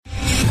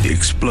The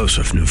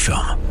explosive new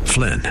film,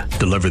 Flynn,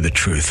 deliver the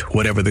truth,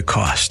 whatever the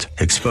cost,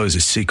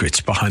 exposes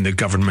secrets behind the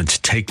government's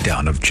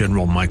takedown of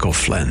General Michael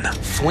Flynn.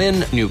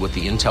 Flynn knew what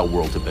the intel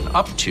world had been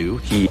up to.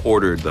 He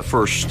ordered the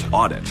first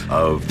audit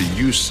of the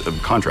use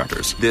of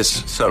contractors.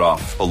 This set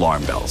off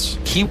alarm bells.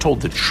 He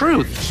told the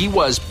truth. He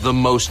was the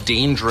most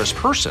dangerous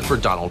person for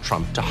Donald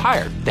Trump to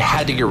hire. They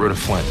had to get rid of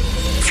Flynn.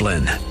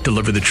 Flynn,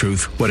 deliver the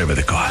truth, whatever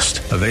the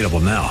cost. Available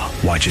now.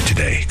 Watch it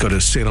today. Go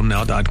to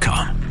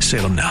salemnow.com.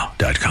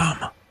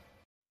 salemnow.com.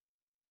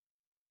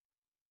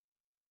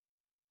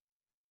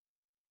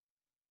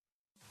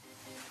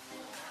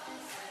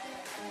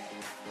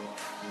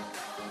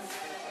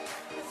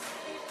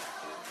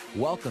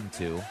 Welcome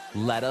to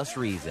Let Us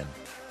Reason,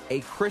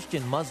 a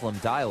Christian-Muslim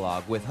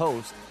dialogue with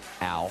host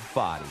Al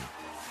Fadi.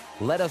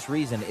 Let Us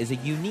Reason is a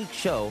unique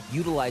show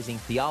utilizing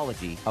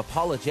theology,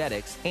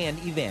 apologetics, and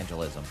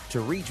evangelism to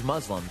reach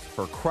Muslims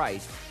for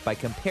Christ by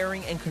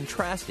comparing and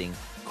contrasting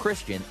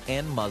Christian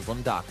and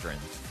Muslim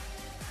doctrines.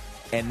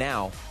 And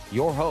now,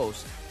 your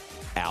host,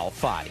 Al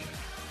Fadi.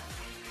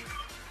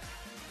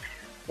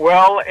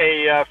 Well,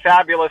 a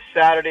fabulous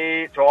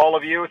Saturday to all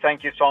of you.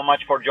 Thank you so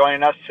much for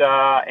joining us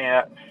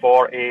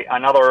for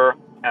another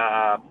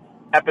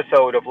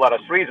episode of Let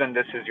Us Reason.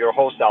 This is your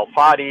host, Al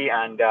Fadi,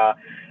 and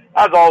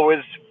as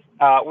always,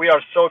 we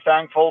are so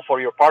thankful for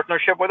your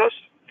partnership with us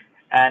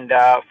and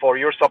for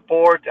your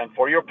support and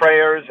for your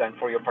prayers and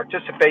for your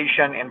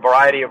participation in a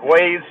variety of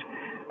ways.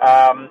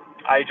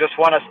 I just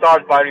want to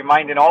start by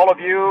reminding all of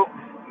you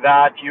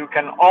that you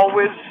can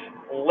always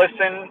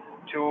listen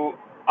to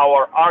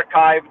our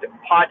archived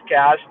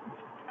podcast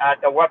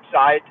at the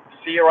website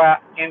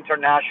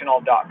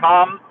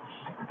sirainternational.com.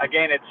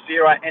 Again, it's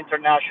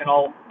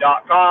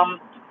sirainternational.com.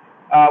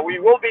 We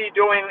will be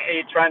doing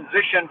a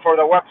transition for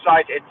the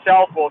website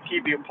itself. We'll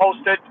keep you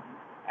posted.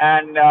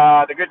 And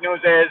the good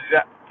news is,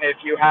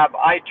 if you have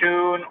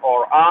iTunes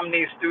or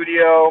Omni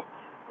Studio,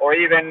 or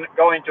even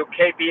going to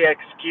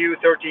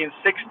KPXQ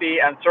 1360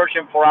 and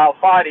searching for Al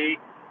Fadi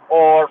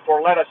or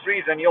for Let Us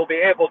Reason, you'll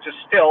be able to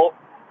still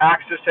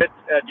access it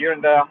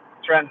during the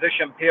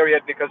transition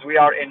period because we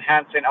are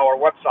enhancing our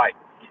website.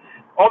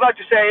 All that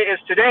to say is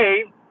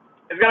today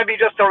is going to be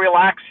just a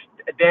relaxed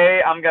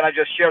day. I'm going to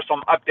just share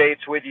some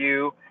updates with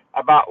you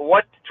about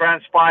what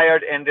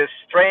transpired in this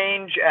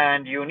strange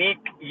and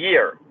unique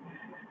year.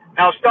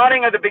 Now,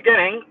 starting at the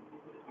beginning,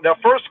 the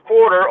first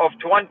quarter of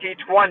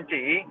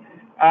 2020,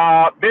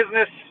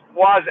 business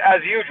was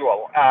as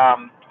usual.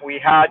 We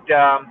had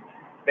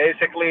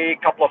basically a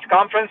couple of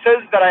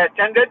conferences that I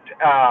attended,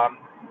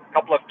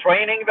 couple of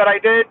training that I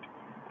did.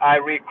 I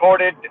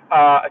recorded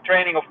a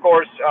training, of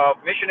course, of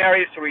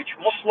missionaries to reach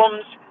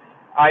Muslims.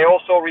 I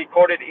also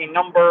recorded a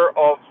number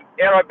of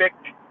Arabic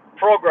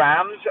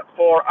programs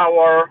for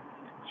our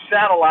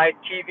satellite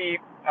TV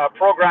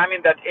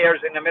programming that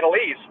airs in the Middle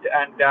East.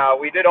 And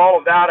we did all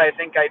of that. I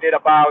think I did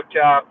about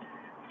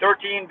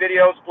 13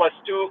 videos plus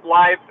 2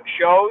 live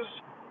shows.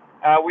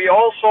 We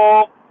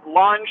also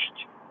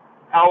launched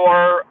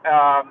our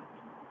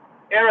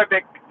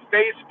Arabic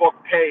Facebook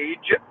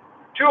page,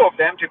 2 of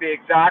them to be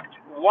exact.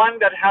 One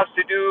that has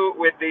to do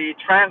with the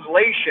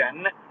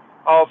translation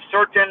of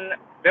certain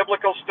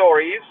biblical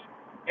stories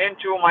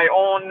into my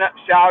own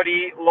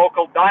Saudi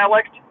local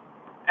dialect,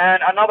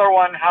 and another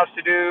one has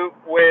to do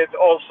with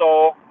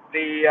also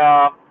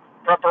the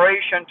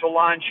preparation to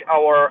launch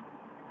our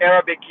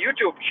Arabic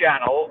YouTube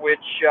channel,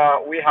 which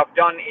we have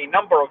done a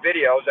number of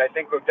videos. I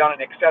think we've done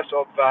in excess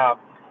of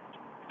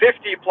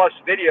 50 plus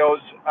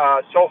videos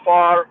so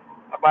far.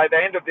 By the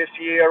end of this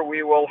year,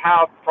 we will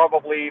have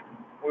we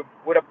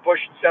would have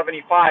pushed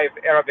 75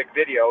 Arabic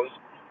videos.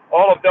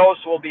 All of those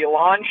will be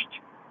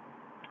launched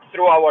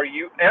through our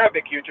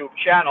Arabic YouTube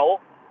channel,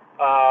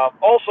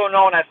 also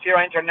known as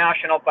Sira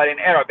International, but in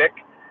Arabic.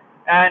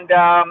 And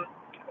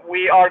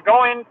we are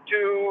going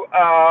to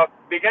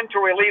begin to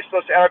release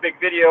those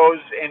Arabic videos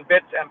in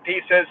bits and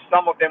pieces.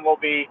 Some of them will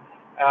be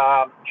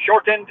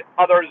shortened,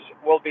 others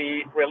will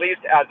be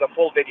released as a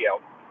full video.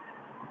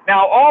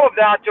 Now, all of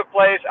that took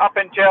place up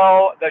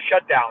until the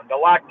shutdown, the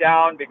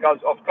lockdown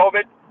because of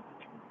COVID.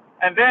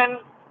 And then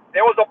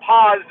there was a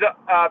pause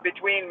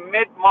between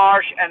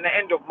mid-March and the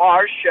end of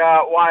March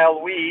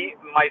while we,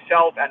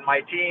 myself and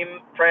my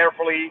team,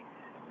 prayerfully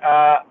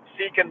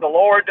seeking the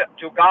Lord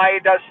to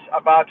guide us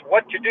about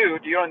what to do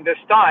during this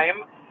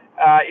time.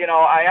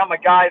 I am a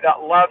guy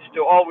that loves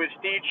to always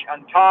teach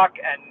and talk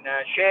and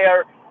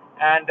share.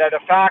 And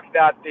the fact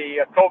that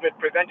the COVID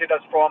prevented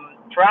us from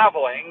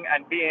traveling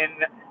and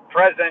being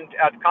present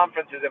at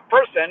conferences in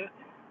person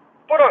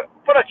put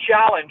a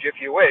challenge,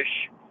 if you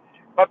wish.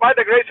 But by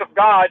the grace of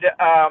God,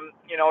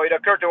 it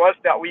occurred to us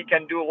that we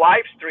can do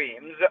live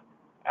streams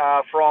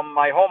from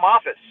my home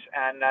office,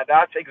 and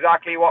that's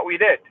exactly what we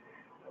did.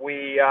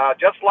 We,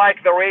 just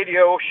like the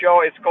radio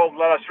show is called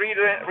Let Us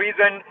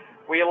Reason,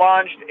 we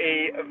launched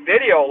a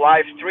video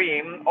live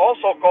stream,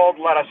 also called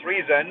Let Us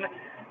Reason,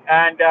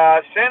 and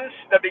since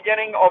the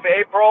beginning of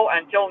April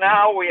until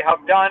now, we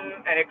have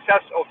done in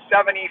excess of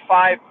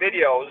 75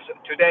 videos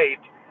to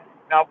date.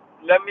 Now,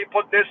 let me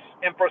put this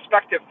in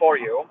perspective for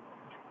you.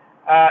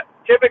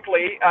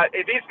 typically,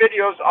 these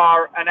videos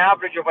are an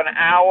average of an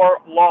hour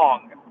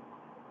long.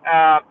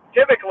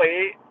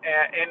 Typically,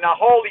 in a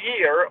whole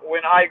year,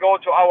 when I go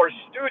to our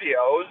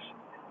studios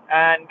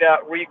and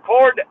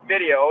record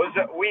videos,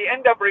 we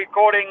end up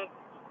recording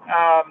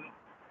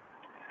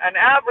an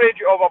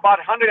average of about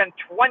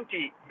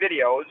 120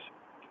 videos.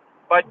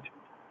 But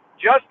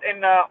just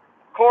in the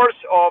course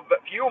of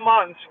a few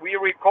months, we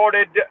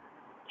recorded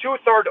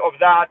 2/3 of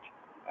that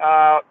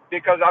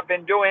because I've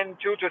been doing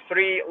 2 to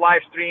 3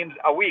 live streams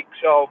a week.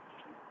 So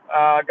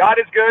God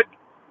is good.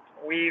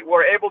 We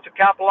were able to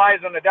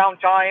capitalize on the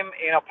downtime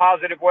in a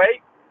positive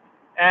way.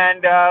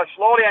 And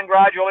slowly and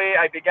gradually,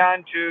 I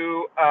began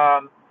to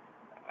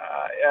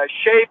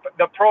shape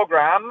the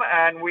program,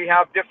 and we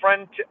have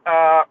different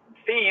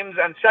themes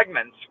and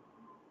segments.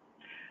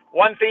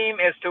 One theme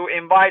is to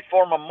invite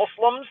former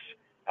Muslims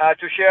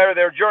to share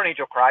their journey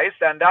to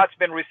Christ, and that's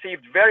been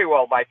received very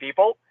well by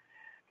people.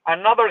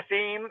 Another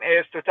theme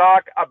is to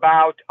talk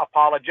about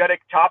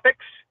apologetic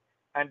topics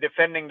and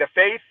defending the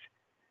faith.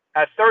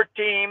 A third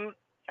theme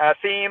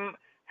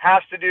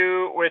has to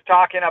do with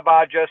talking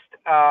about just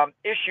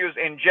issues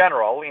in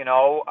general,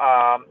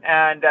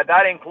 and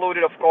that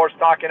included, of course,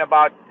 talking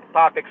about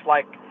topics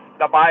like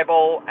the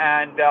Bible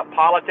and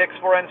politics,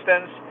 for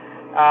instance,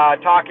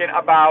 talking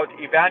about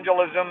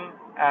evangelism,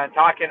 and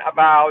talking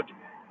about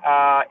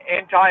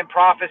end-time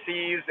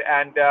prophecies,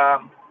 and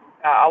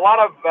a lot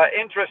of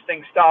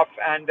interesting stuff.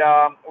 And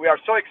we are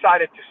so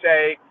excited to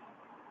say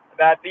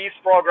that these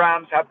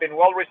programs have been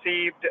well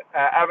received,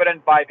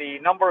 evident by the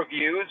number of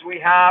views we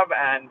have,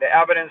 and the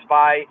evidence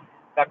by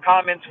the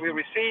comments we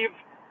receive,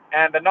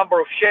 and the number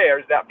of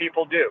shares that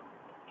people do.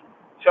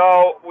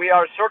 So we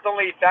are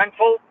certainly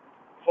thankful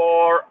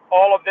for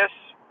all of this.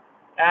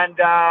 And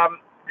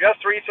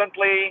just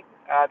recently,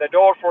 the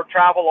door for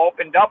travel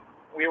opened up.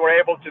 We were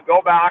able to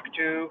go back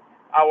to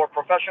our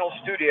professional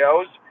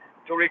studios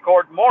to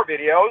record more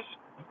videos.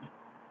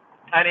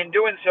 And in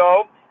doing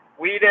so,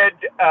 we did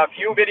a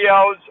few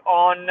videos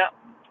on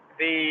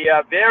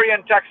the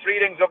variant text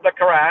readings of the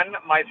Quran,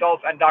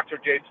 myself and Dr.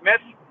 Jay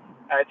Smith.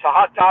 It's a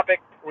hot topic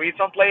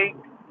recently,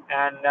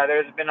 and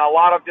there's been a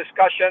lot of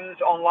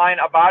discussions online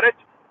about it.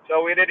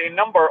 So we did a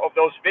number of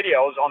those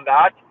videos on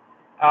that,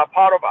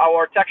 part of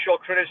our textual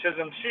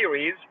criticism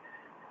series.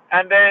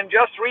 And then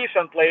just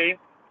recently,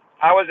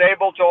 I was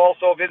able to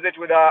also visit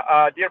with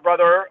a dear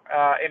brother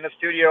in the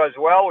studio as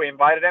well. We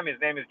invited him. His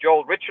name is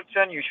Joel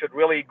Richardson. You should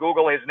really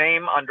Google his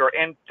name under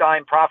End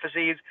Time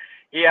Prophecies.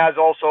 He has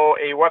also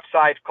a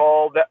website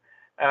called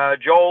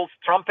Joel's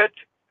Trumpet,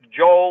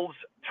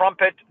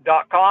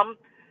 joelstrumpet.com.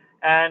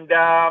 And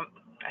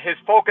his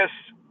focus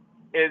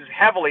is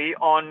heavily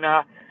on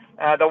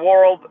the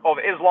world of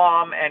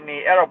Islam and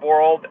the Arab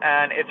world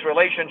and its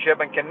relationship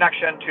and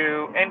connection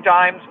to end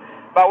times.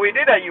 But we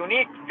did a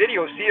unique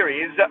video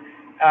series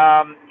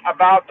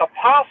about the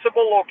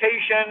possible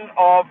location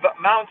of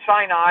Mount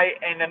Sinai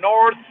in the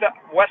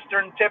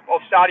northwestern tip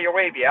of Saudi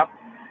Arabia.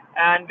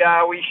 And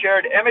we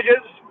shared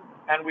images,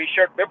 and we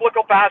shared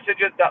biblical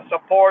passages that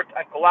support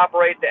and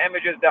collaborate the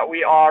images that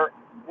we are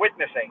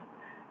witnessing.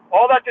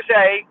 All that to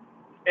say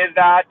is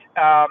that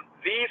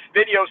these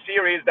video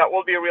series that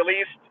will be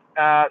released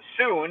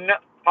soon,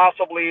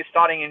 possibly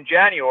starting in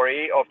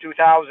January of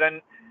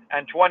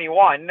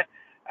 2021,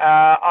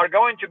 are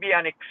going to be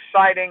an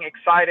exciting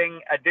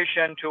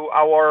addition to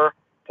our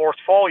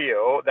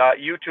portfolio, the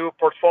YouTube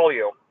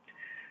portfolio.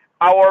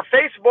 Our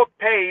Facebook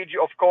page,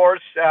 of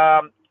course,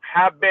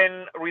 have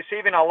been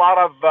receiving a lot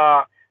of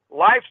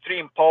live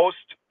stream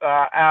posts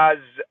as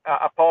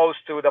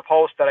opposed to the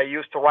posts that I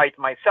used to write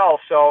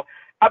myself. So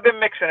I've been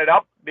mixing it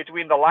up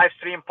between the live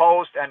stream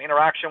post and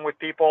interaction with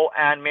people,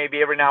 and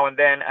maybe every now and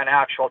then an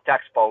actual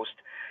text post.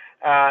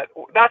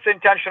 That's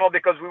intentional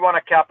because we want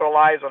to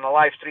capitalize on the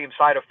live stream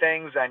side of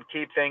things and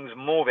keep things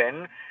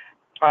moving.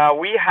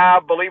 We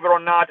have, believe it or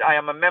not, I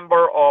am a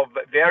member of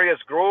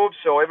various groups,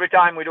 so every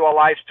time we do a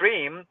live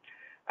stream,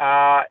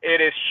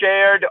 it is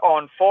shared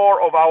on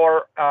 4 of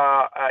our,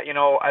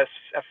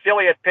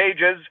 affiliate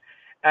pages,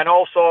 and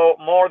also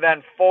more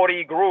than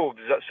 40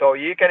 groups. So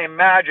you can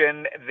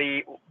imagine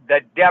the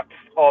depth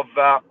of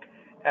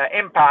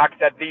impact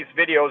that these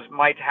videos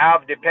might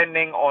have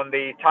depending on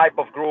the type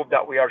of group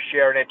that we are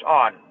sharing it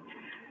on.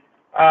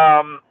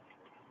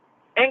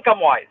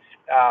 Income-wise,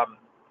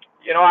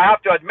 I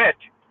have to admit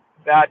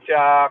that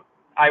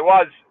I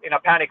was in a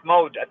panic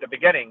mode at the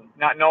beginning,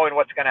 not knowing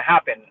what's going to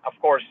happen. Of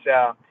course,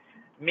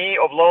 me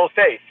of little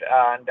faith,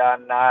 and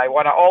I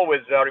want to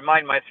always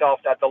remind myself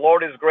that the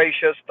Lord is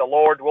gracious, the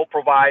Lord will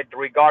provide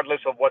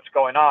regardless of what's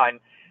going on,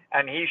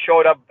 and He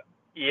showed up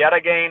yet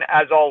again,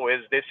 as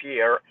always, this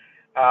year.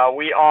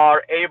 We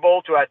are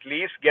able to at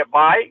least get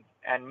by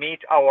and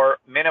meet our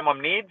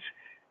minimum needs,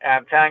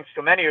 and thanks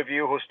to many of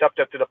you who stepped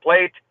up to the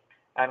plate.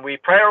 And we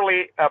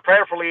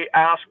prayerfully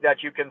ask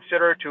that you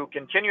consider to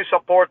continue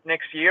support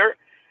next year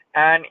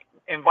and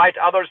invite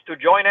others to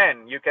join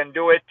in. You can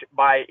do it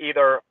by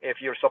either, if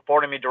you're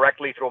supporting me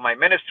directly through my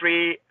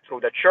ministry,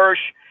 through the church,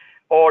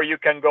 or you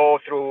can go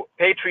through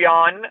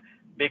Patreon,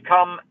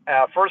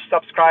 first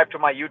subscribe to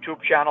my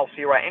YouTube channel,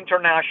 Sira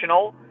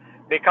International.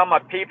 Become a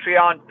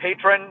Patreon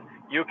patron.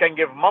 You can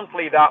give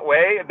monthly that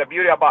way. The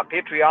beauty about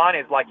Patreon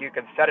is like you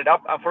can set it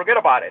up and forget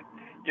about it.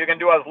 You can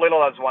do as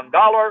little as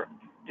 $1.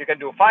 You can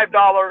do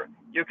 $5.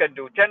 You can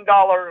do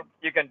 $10.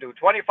 You can do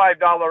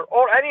 $25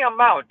 or any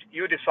amount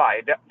you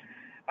decide.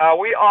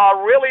 We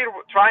are really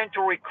trying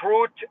to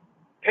recruit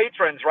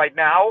patrons right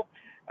now.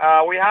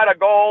 We had a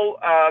goal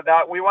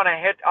that we want to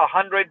hit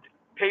 100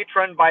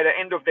 patrons by the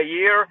end of the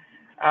year.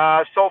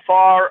 So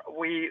far,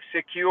 we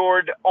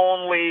secured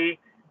only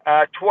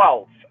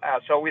 12.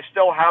 So we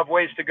still have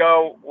ways to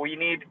go. We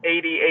need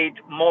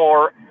 88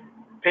 more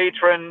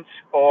patrons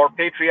or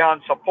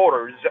Patreon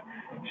supporters.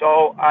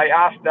 So I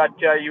ask that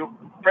you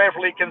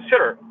prayerfully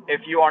consider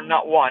if you are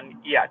not one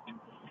yet.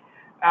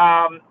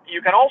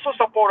 You can also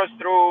support us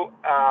through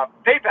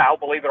PayPal,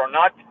 believe it or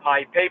not.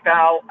 My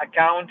PayPal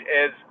account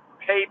is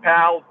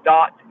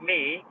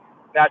paypal.me.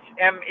 That's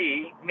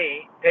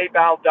me,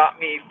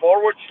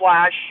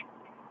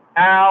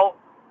 paypal.me/Al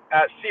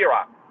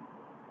Sira.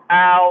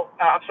 Al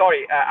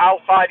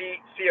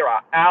Fadi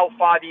Sira. Al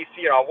Fadi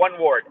Sira. One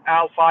word,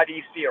 Al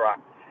Fadi Sira.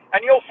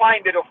 And you'll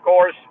find it, of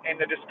course, in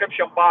the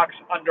description box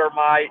under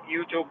my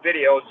YouTube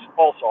videos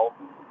also.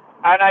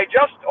 And I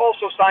just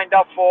also signed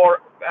up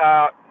for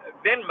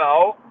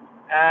Venmo,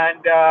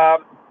 and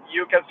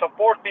you can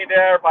support me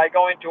there by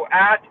going to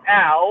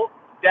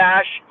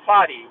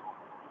 @Al-Fadi,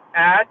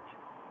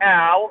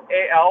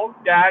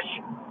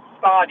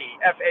 @Al-Fadi,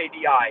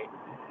 F-A-D-I.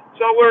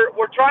 So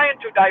we're trying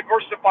to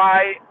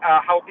diversify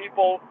how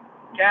people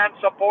can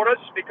support us,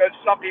 because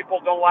some people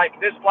don't like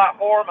this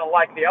platform and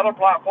like the other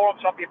platform.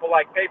 Some people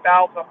like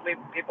PayPal, some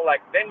people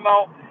like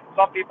Venmo,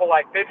 some people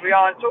like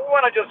Patreon. So we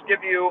want to just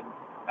give you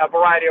a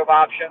variety of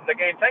options.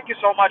 Again, thank you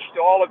so much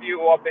to all of you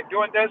who have been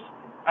doing this,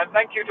 and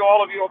thank you to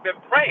all of you who have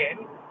been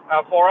praying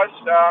for us,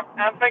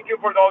 and thank you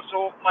for those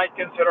who might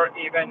consider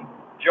even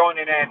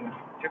joining in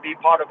to be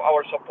part of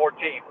our support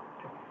team.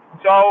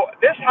 So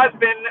this has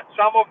been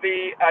some of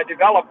the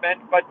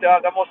development, but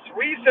the most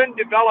recent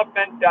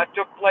development that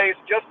took place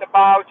just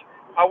about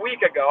a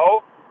week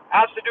ago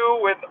has to do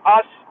with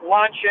us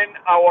launching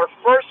our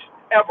first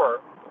ever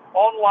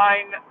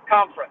online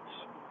conference.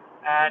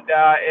 And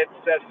it's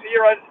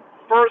Sira's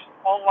first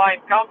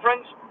online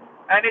conference,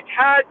 and it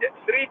had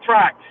 3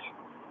 tracks.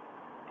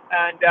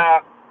 And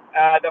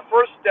the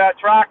first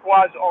track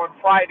was on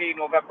Friday,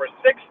 November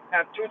 6th,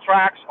 and 2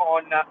 tracks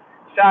on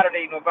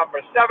Saturday,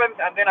 November 7th,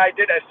 and then I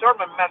did a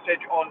sermon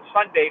message on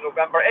Sunday,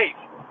 November 8th.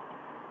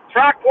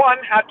 Track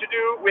 1 had to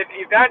do with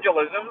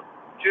evangelism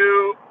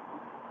to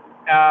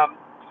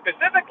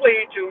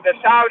specifically to the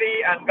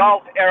Saudi and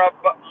Gulf Arab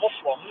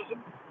Muslims,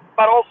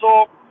 but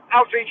also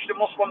outreach to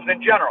Muslims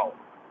in general.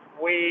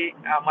 We,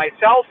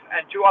 myself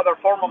and 2 other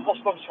former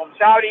Muslims from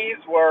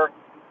Saudis were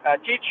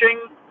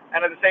teaching,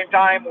 and at the same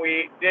time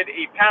we did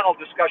a panel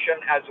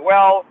discussion as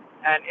well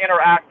and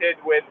interacted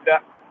with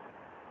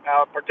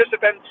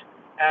participants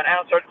and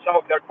answered some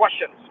of their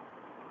questions,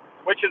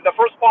 which is the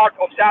first part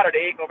of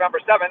Saturday,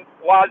 November 7th,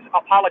 was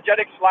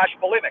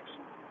apologetics/polemics.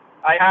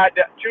 I had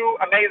 2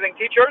 amazing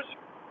teachers.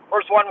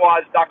 First one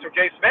was Dr.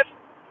 Jay Smith,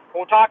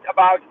 who talked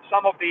about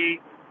some of the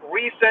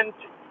recent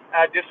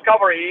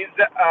discoveries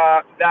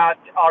that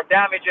are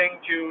damaging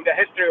to the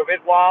history of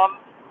Islam,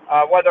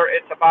 whether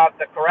it's about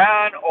the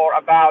Quran or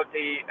about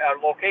the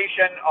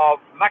location of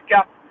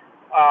Mecca,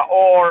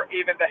 or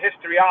even the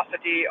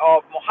historicity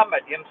of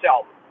Muhammad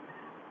himself.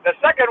 The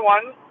second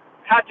one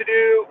had to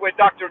do with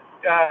Dr.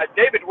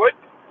 David Wood,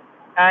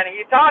 and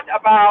he talked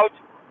about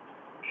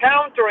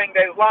countering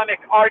the Islamic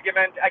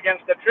argument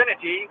against the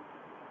Trinity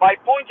by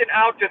pointing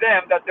out to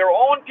them that their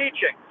own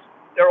teaching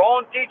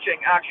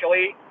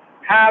actually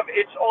have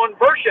its own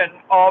version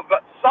of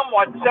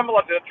somewhat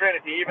similar to the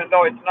Trinity, even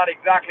though it's not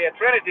exactly a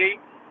Trinity.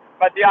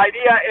 But the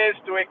idea is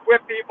to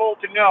equip people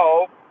to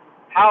know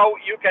how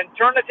you can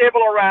turn the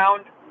table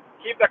around,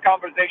 keep the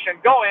conversation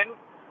going,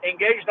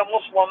 engage the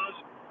Muslims,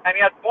 and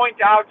yet point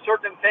out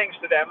certain things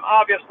to them.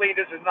 Obviously,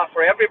 this is not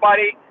for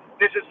everybody.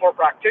 This is for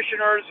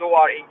practitioners who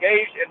are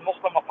engaged in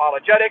Muslim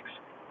apologetics,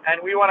 and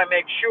we want to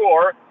make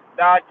sure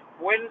that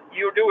when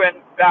you're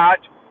doing that,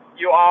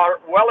 you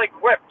are well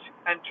equipped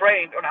and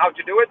trained on how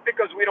to do it,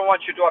 because we don't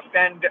want you to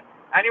offend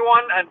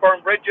anyone and burn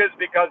bridges,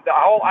 because the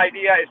whole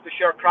idea is to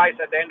share Christ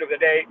at the end of the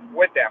day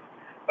with them.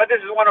 But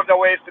this is one of the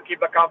ways to keep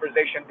the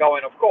conversation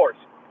going, of course.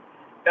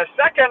 The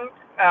second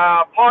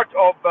part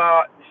of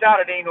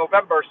Saturday,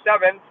 November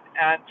 7th,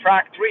 and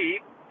track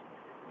 3,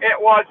 it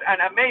was an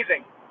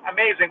amazing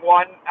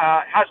one.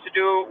 Has to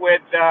do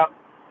with the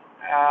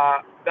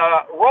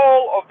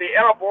role of the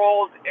Arab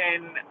world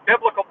in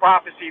biblical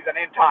prophecies and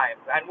end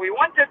times. And we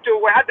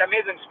had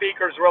amazing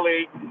speakers,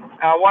 really.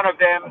 One of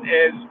them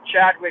is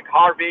Chadwick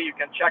Harvey. You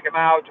can check him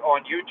out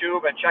on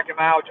YouTube and check him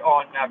out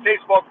on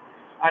Facebook.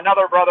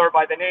 Another brother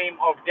by the name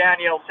of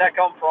Daniel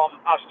Seckham from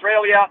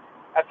Australia.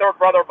 A third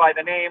brother by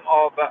the name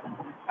of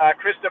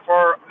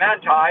Christopher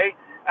Manti.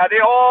 They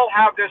all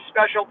have this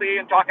specialty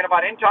in talking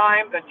about end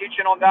times and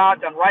teaching on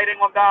that and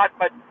writing on that,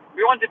 but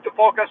we wanted to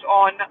focus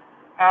on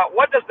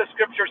what does the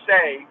scripture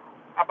say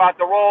about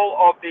the role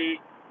of the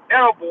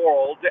Arab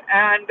world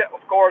and,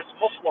 of course,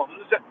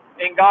 Muslims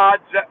in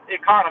God's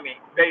economy,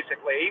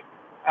 basically.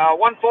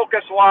 One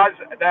focus was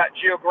the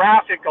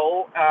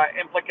geographical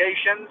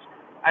implications.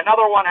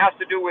 Another one has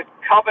to do with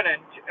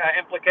covenant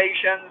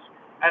implications.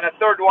 And a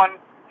third one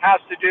has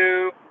to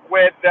do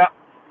with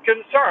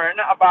concern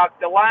about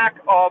the lack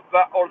of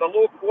or the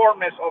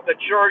lukewarmness of the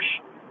church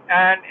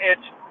and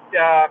its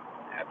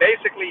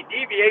basically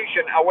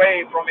deviation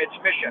away from its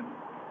mission.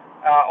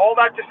 All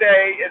that to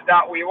say is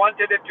that we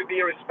wanted it to be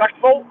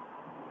respectful,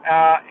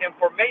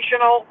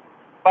 informational,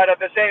 but at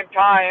the same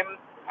time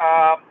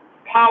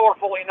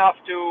powerful enough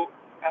to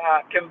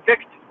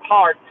convict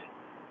hearts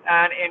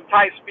and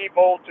entice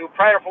people to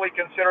prayerfully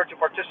consider to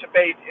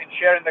participate in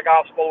sharing the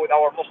gospel with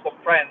our Muslim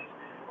friends,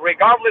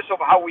 regardless of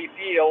how we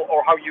feel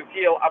or how you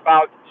feel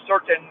about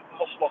certain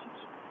Muslims.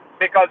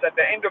 Because at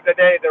the end of the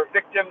day, they're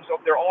victims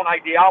of their own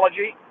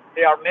ideology.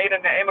 They are made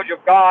in the image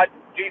of God.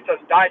 Jesus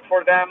died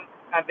for them,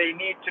 and they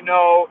need to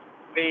know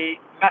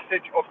the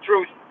message of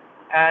truth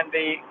and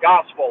the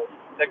gospel,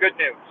 the good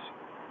news.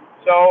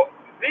 So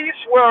these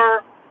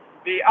were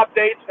the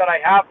updates that I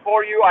have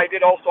for you. I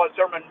did also a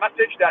sermon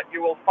message that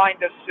you will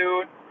find us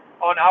soon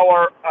on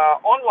our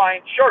online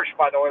church,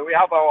 by the way. We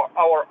have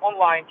our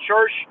online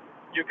church.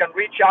 You can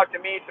reach out to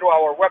me through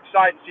our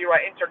website,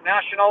 Zira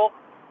International,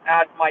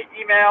 at my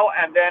email,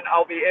 and then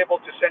I'll be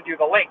able to send you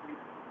the link.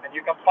 And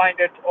you can find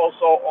it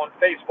also on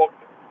Facebook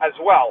as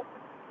well.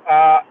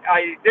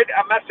 I did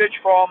a message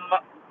from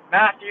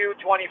Matthew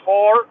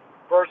 24,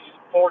 verse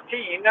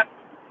 14,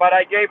 but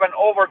I gave an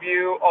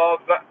overview of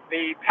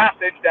the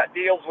passage that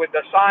deals with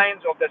the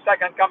signs of the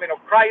second coming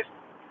of Christ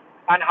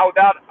and how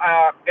that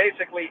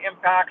basically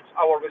impacts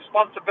our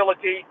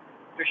responsibility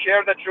to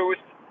share the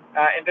truth,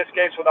 in this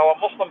case with our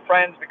Muslim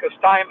friends, because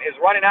time is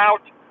running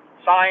out,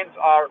 signs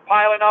are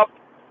piling up,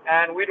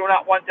 and we do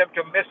not want them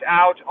to miss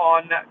out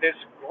on this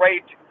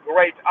great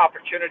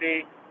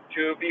opportunity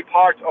to be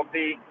part of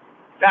the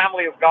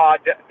family of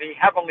God, the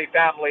heavenly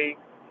family,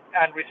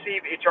 and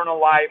receive eternal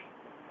life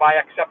by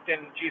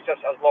accepting Jesus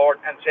as Lord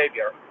and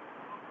Savior.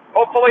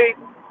 Hopefully,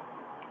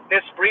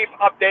 this brief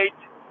update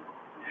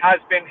has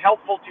been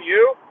helpful to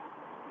you.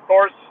 Of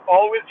course,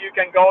 always you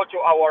can go to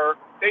our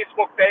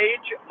Facebook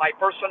page, my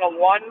personal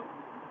one,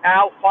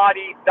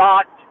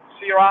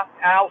 alfadi.sira,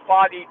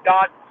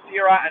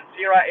 alfadi.sira, and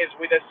Sira is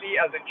with a C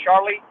as in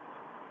Charlie.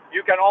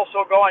 You can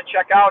also go and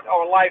check out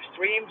our live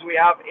streams. We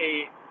have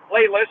a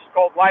playlist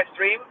called Live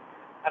Stream,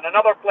 and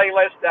another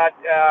playlist that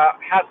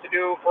has to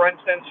do, for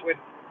instance, with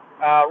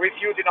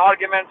refuting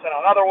arguments, and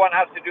another one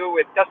has to do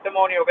with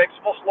testimony of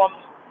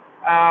ex-Muslims.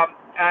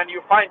 And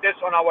you find this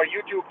on our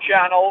YouTube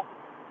channel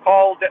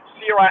called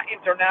Sira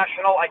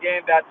International.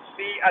 Again, that's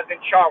C as in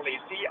Charlie,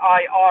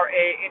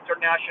 C-I-R-A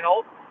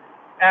International.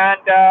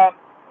 And,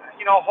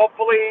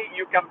 hopefully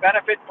you can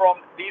benefit from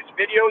these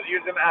videos,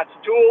 use them as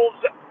tools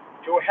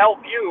to help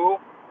you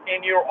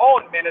in your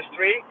own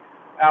ministry,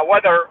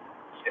 whether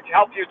it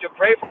helps you to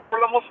pray for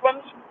the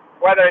Muslims,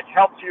 whether it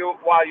helps you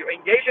while you're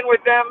engaging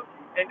with them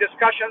in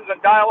discussions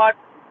and dialogue,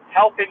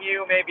 helping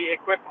you maybe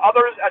equip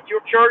others at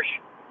your church,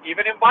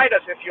 even invite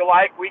us if you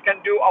like. We can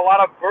do a lot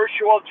of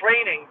virtual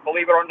training,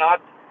 believe it or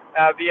not,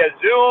 via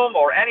Zoom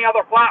or any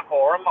other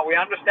platform. We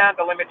understand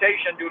the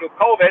limitation due to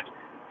COVID,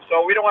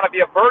 so we don't want to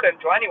be a burden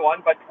to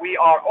anyone, but we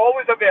are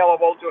always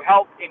available to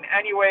help in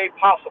any way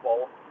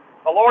possible.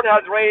 The Lord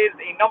has raised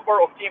a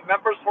number of team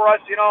members for us.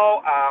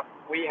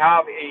 We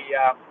have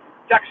a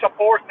tech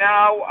support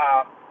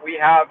now. We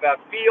have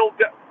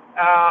field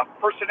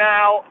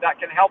personnel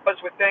that can help us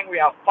with things. We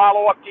have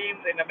follow-up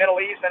teams in the Middle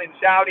East and in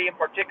Saudi in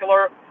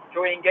particular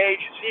to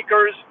engage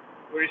seekers.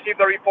 We received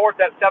the report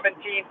that 17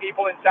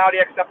 people in Saudi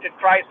accepted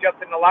Christ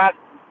just in the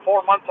last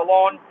 4 months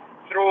alone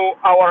through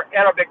our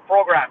Arabic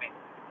programming.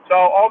 So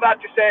all that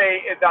to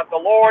say is that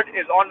the Lord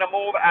is on the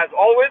move as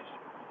always,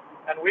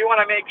 and we want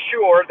to make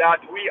sure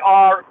that we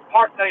are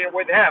partnering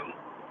with Him.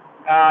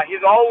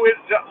 He's always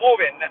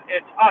moving.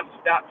 It's us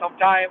that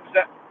sometimes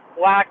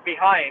lag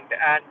behind.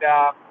 And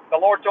the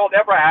Lord told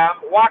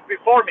Abraham, walk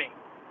before me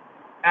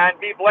and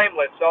be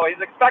blameless. So He's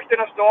expecting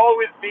us to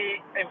always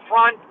be in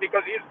front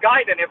because He's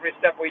guiding every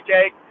step we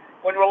take.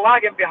 When we're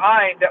lagging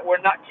behind, that we're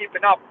not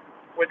keeping up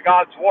with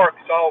God's work.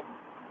 So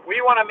we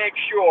want to make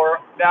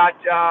sure that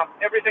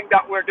everything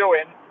that we're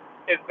doing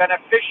is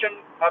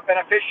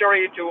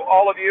beneficiary to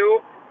all of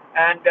you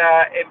and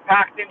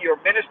impacting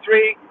your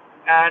ministry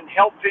and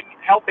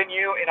helping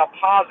you in a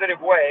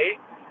positive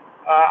way.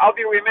 I'll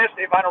be remiss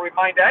if I don't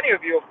remind any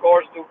of you, of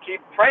course, to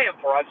keep praying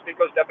for us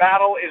because the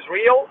battle is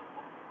real.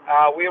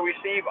 We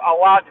receive a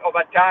lot of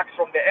attacks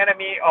from the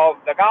enemy of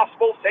the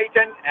gospel,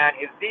 Satan and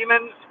his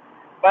demons,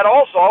 but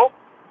also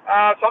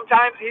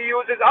sometimes he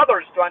uses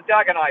others to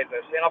antagonize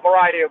us in a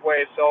variety of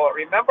ways. So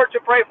remember to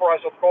pray for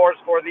us, of course,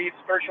 for these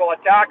spiritual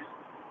attacks,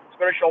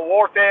 spiritual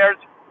warfares.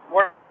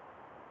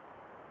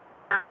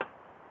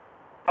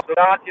 So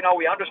that,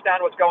 we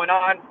understand what's going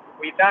on.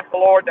 We thank the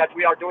Lord that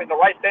we are doing the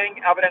right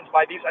thing, evidenced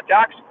by these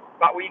attacks,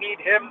 but we need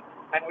Him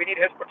and we need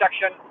His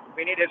protection. We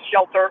We need his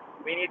shelter.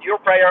 We need your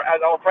prayer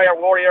as our prayer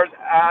warriors,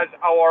 as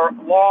our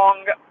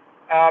long,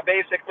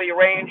 basically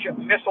range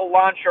missile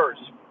launchers.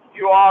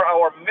 You are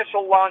our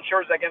missile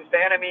launchers against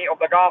the enemy of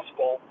the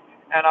gospel.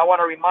 And I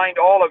want to remind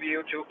all of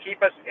you to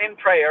keep us in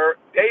prayer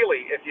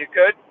daily, if you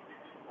could.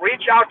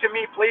 Reach out to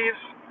me, please.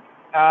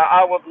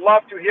 I would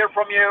love to hear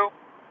from you.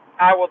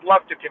 I would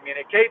love to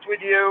communicate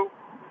with you.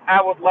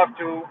 I would love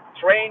to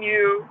train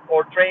you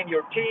or train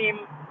your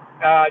team,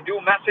 do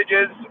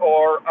messages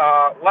or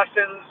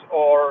lessons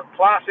or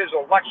classes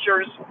or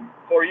lectures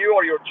for you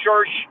or your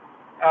church.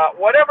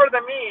 Whatever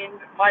the means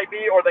might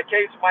be or the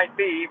case might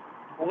be,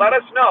 let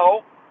us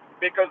know,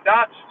 because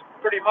that's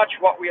pretty much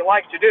what we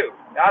like to do.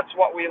 That's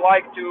what we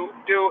like to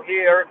do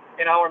here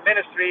in our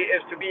ministry,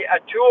 is to be a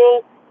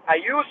tool, a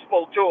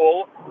useful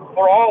tool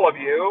for all of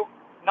you,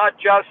 not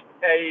just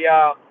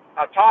a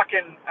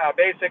talking,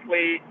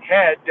 basically,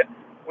 head.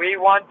 We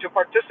want to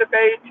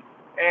participate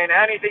in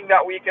anything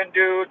that we can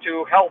do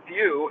to help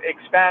you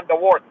expand the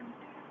work.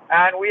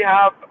 And we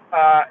have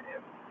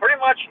pretty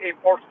much a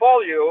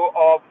portfolio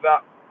of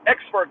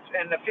experts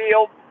in the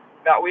field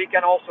that we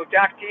can also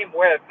tag team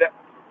with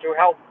to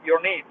help your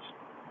needs.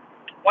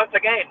 Once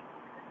again,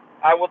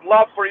 I would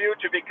love for you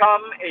to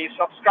become a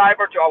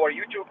subscriber to our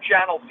YouTube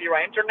channel,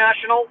 CIRA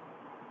International,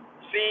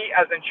 C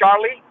as in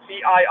Charlie,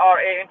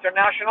 CIRA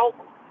International.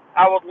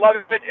 I would love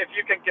it if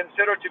you can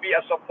consider to be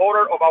a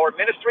supporter of our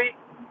ministry.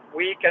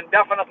 We can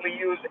definitely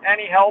use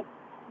any help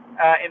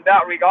in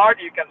that regard.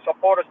 You can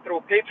support us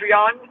through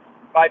Patreon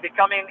by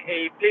becoming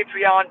a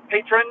Patreon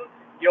patron.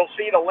 You'll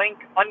see the link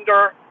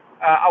under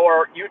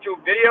our YouTube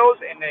videos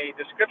in the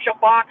description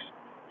box.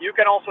 You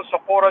can also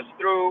support us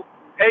through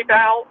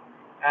PayPal,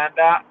 and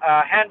that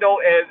handle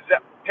is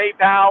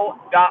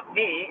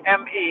paypal.me,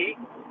 M-E,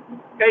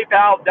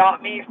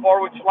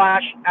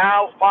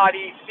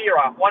 paypal.me/Al-Fadi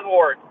Sira, one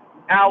word,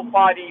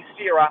 Al-Fadi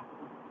Sira,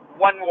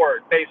 one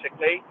word,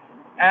 basically.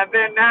 And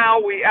then now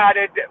we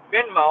added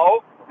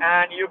Venmo,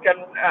 and you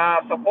can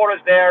support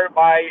us there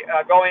by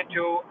going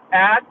to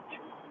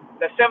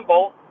the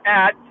symbol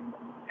at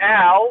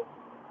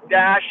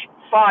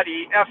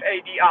Al-Fadi,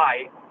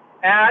 F-A-D-I,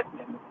 at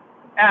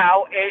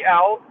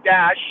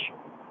Al-Fadi,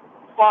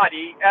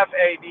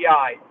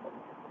 F-A-D-I.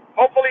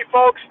 Hopefully,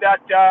 folks,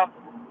 that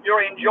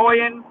you're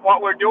enjoying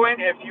what we're doing,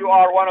 if you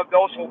are one of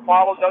those who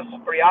follows us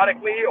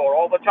periodically or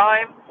all the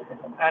time.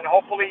 And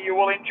hopefully you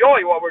will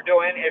enjoy what we're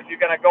doing if you're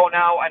going to go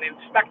now and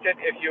inspect it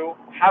if you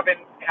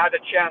haven't had a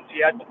chance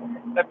yet.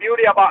 The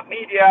beauty about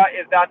media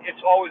is that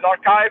it's always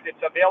archived. It's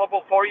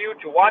available for you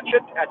to watch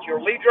it at your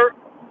leisure,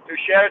 to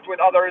share it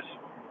with others.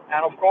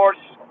 And, of course,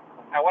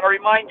 I want to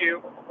remind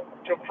you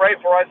to pray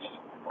for us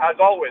as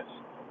always.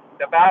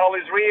 The battle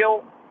is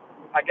real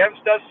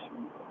against us,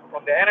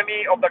 from the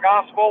enemy of the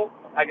gospel,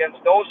 against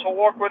those who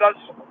work with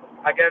us,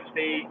 against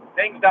the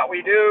things that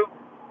we do.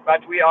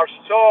 But we are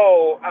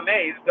so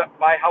amazed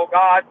by how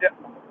God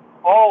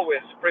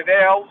always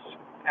prevails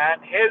and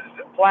his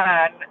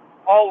plan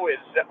always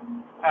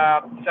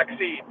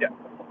succeeds.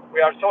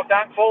 We are so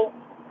thankful,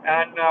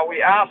 and we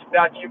ask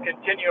that you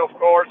continue, of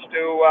course,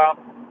 to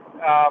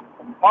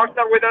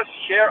partner with us,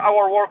 share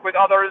our work with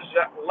others,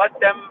 let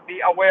them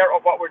be aware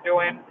of what we're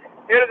doing.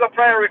 Here is a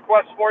prayer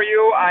request for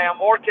you. I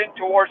am working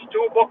towards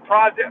 2 book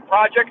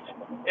projects.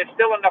 It's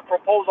still in the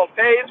proposal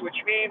phase,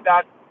 which means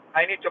that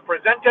I need to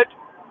present it,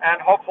 and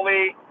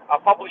hopefully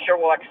a publisher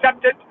will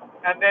accept it,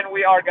 and then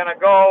we are going to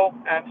go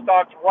and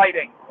start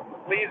writing.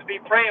 Please be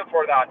praying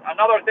for that.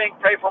 Another thing,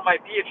 pray for my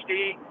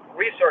PhD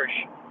research.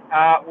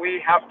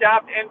 We have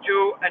tapped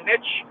into a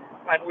niche,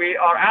 and we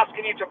are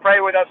asking you to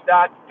pray with us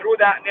that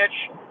through that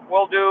niche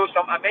we'll do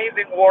some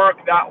amazing work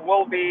that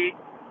will be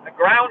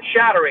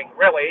ground-shattering,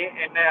 really,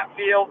 in the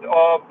field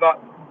of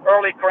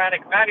early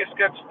Quranic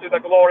manuscripts to the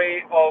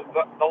glory of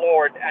the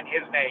Lord and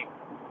his name.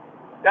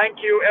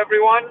 Thank you,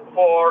 everyone,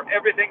 for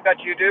everything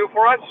that you do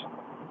for us.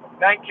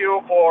 Thank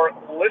you for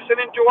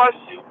listening to us.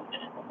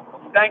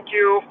 Thank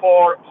you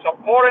for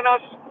supporting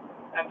us.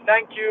 And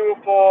thank you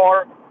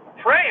for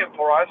praying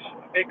for us,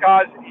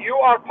 because you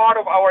are part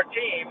of our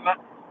team,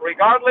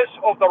 regardless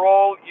of the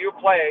role you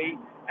play.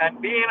 And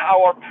being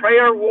our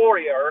prayer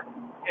warrior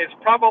is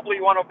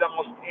probably one of the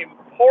most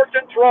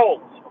important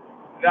roles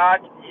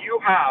that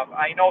you have.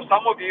 I know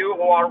some of you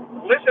who are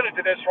listening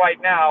to this right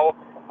now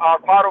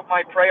are part of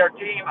my prayer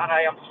team, and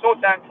I am so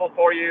thankful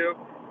for you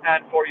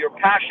and for your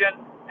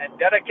passion and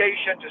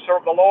dedication to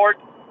serve the Lord,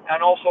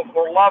 and also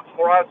for love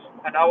for us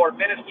and our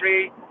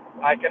ministry.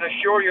 I can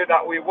assure you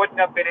that we wouldn't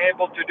have been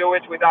able to do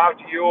it without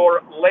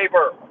your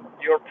labor,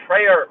 your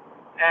prayer,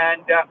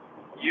 and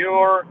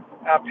your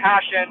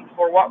passion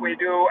for what we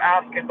do,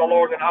 asking the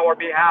Lord on our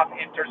behalf,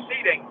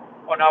 interceding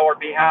on our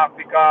behalf,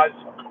 because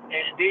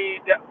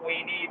indeed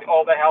we need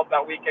all the help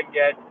that we can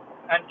get.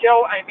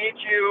 Until I meet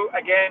you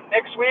again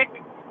next week,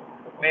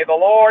 may the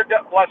Lord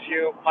bless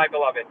you, my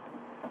beloved.